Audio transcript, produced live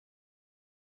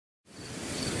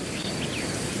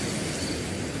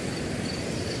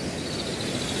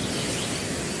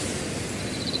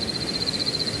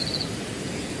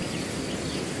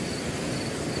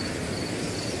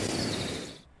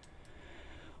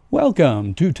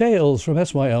Welcome to Tales from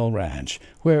SYL Ranch,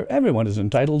 where everyone is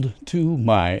entitled to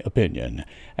my opinion,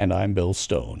 and I'm Bill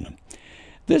Stone.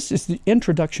 This is the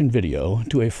introduction video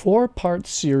to a 4-part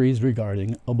series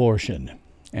regarding abortion,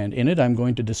 and in it I'm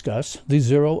going to discuss the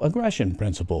zero aggression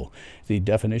principle, the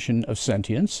definition of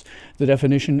sentience, the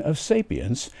definition of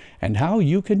sapience, and how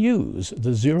you can use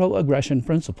the zero aggression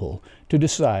principle to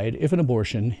decide if an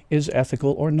abortion is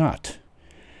ethical or not.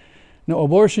 Now,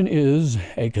 abortion is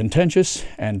a contentious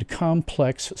and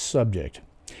complex subject.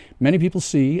 Many people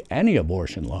see any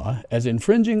abortion law as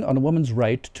infringing on a woman's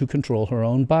right to control her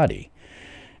own body,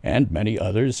 and many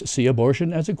others see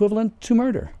abortion as equivalent to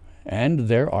murder, and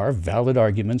there are valid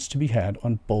arguments to be had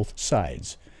on both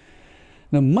sides.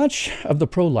 Now, much of the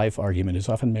pro-life argument is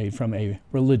often made from a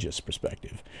religious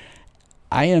perspective.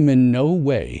 I am in no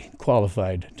way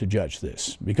qualified to judge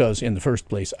this, because in the first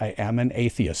place, I am an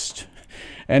atheist.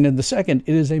 And in the second,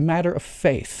 it is a matter of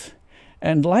faith.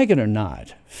 And like it or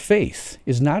not, faith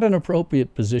is not an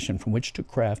appropriate position from which to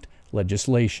craft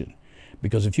legislation.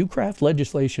 Because if you craft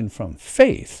legislation from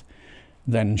faith,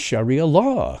 then Sharia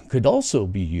law could also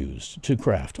be used to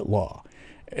craft law,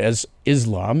 as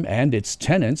Islam and its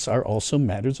tenets are also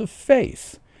matters of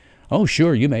faith. Oh,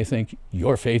 sure, you may think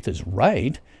your faith is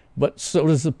right, but so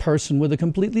does the person with a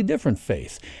completely different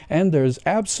faith. And there's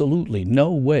absolutely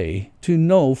no way to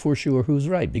know for sure who's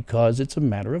right, because it's a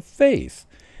matter of faith.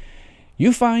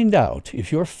 You find out if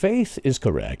your faith is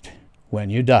correct when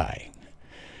you die.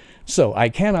 So I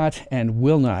cannot and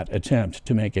will not attempt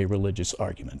to make a religious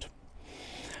argument.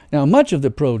 Now, much of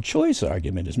the pro-choice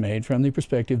argument is made from the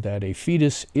perspective that a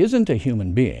fetus isn't a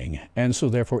human being, and so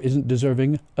therefore isn't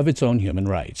deserving of its own human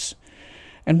rights.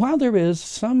 And while there is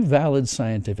some valid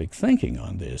scientific thinking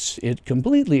on this, it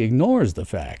completely ignores the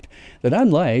fact that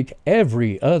unlike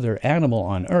every other animal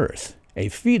on Earth, a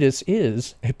fetus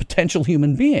is a potential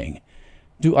human being.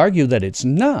 To argue that it's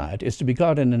not is to be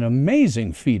caught in an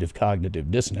amazing feat of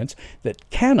cognitive dissonance that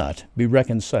cannot be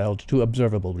reconciled to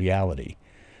observable reality.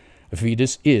 A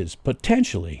fetus is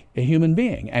potentially a human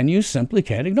being, and you simply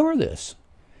can't ignore this.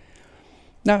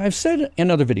 Now, I've said in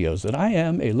other videos that I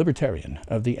am a libertarian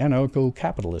of the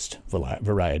anarcho-capitalist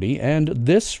variety, and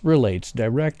this relates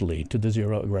directly to the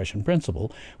zero aggression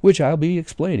principle, which I'll be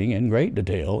explaining in great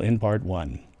detail in part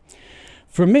 1.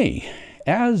 For me,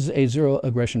 as a zero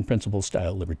aggression principle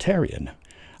style libertarian,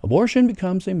 abortion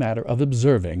becomes a matter of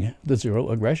observing the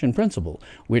zero aggression principle,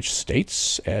 which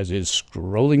states, as is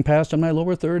scrolling past on my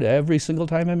lower third every single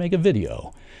time I make a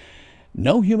video,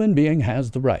 no human being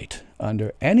has the right,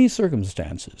 under any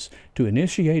circumstances, to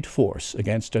initiate force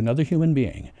against another human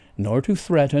being, nor to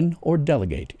threaten or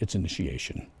delegate its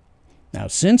initiation. Now,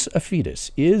 since a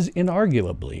fetus is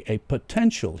inarguably a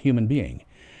potential human being,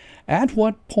 at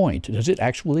what point does it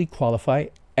actually qualify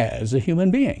as a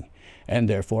human being? And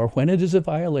therefore, when it is a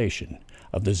violation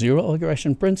of the zero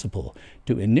aggression principle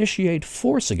to initiate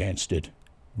force against it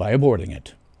by aborting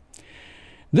it.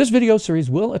 This video series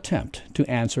will attempt to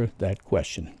answer that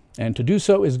question. And to do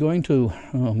so is going to,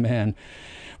 oh man,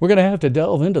 we're going to have to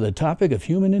delve into the topic of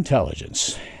human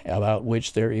intelligence, about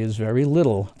which there is very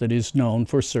little that is known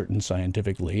for certain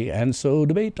scientifically, and so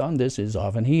debate on this is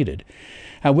often heated.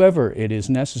 However, it is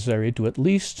necessary to at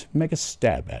least make a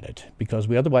stab at it, because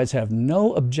we otherwise have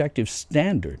no objective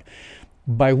standard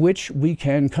by which we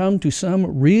can come to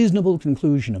some reasonable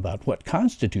conclusion about what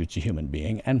constitutes a human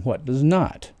being and what does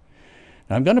not.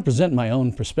 I'm going to present my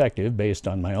own perspective based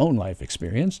on my own life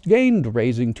experience, gained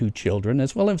raising 2 children,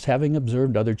 as well as having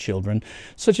observed other children,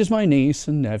 such as my niece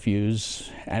and nephews,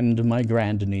 and my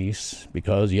grandniece,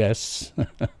 because yes,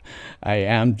 I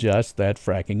am just that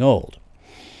fracking old.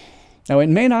 Now, it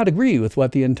may not agree with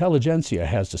what the intelligentsia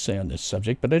has to say on this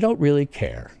subject, but I don't really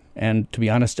care. And to be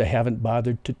honest, I haven't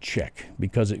bothered to check,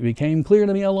 because it became clear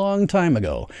to me a long time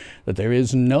ago that there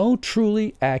is no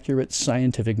truly accurate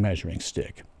scientific measuring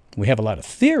stick. We have a lot of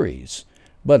theories,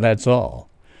 but that's all.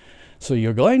 So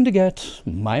you're going to get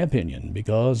my opinion,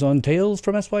 because on Tales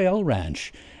from SYL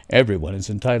Ranch, everyone is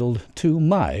entitled to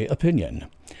my opinion.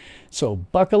 So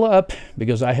buckle up,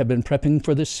 because I have been prepping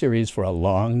for this series for a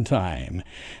long time.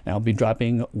 I'll be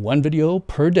dropping 1 video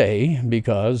per day,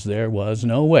 because there was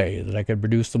no way that I could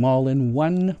produce them all in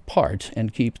one part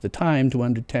and keep the time to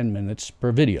under 10 minutes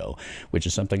per video, which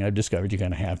is something I've discovered you're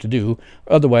going to have to do.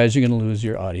 Otherwise, you're going to lose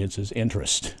your audience's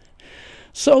interest.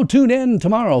 So tune in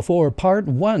tomorrow for part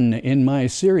 1 in my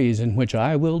series, in which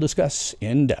I will discuss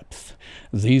in depth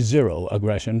the zero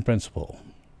aggression principle.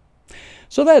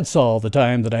 So that's all the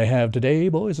time that I have today,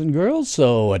 boys and girls.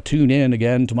 So tune in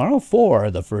again tomorrow for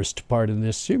the first part in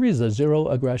this series, the Zero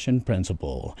Aggression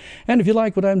Principle. And if you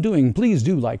like what I'm doing, please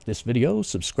do like this video,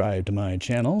 subscribe to my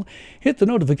channel, hit the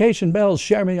notification bell,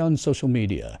 share me on social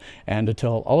media, and to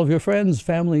tell all of your friends,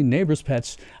 family, neighbors,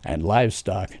 pets, and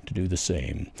livestock to do the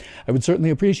same. I would certainly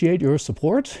appreciate your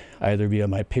support, either via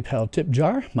my PayPal tip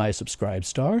jar, my subscribe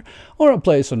star, or a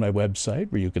place on my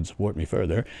website where you can support me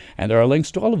further. And there are links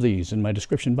to all of these in my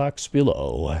description box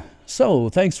below. So,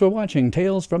 thanks for watching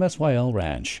Tales from SYL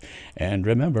Ranch. And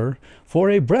remember, for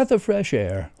a breath of fresh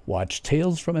air, watch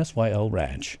Tales from SYL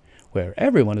Ranch, where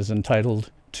everyone is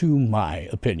entitled to my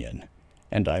opinion.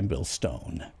 And I'm Bill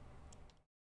Stone.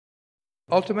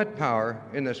 Ultimate power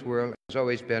in this world has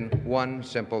always been one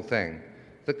simple thing: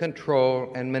 the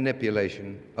control and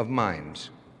manipulation of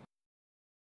minds.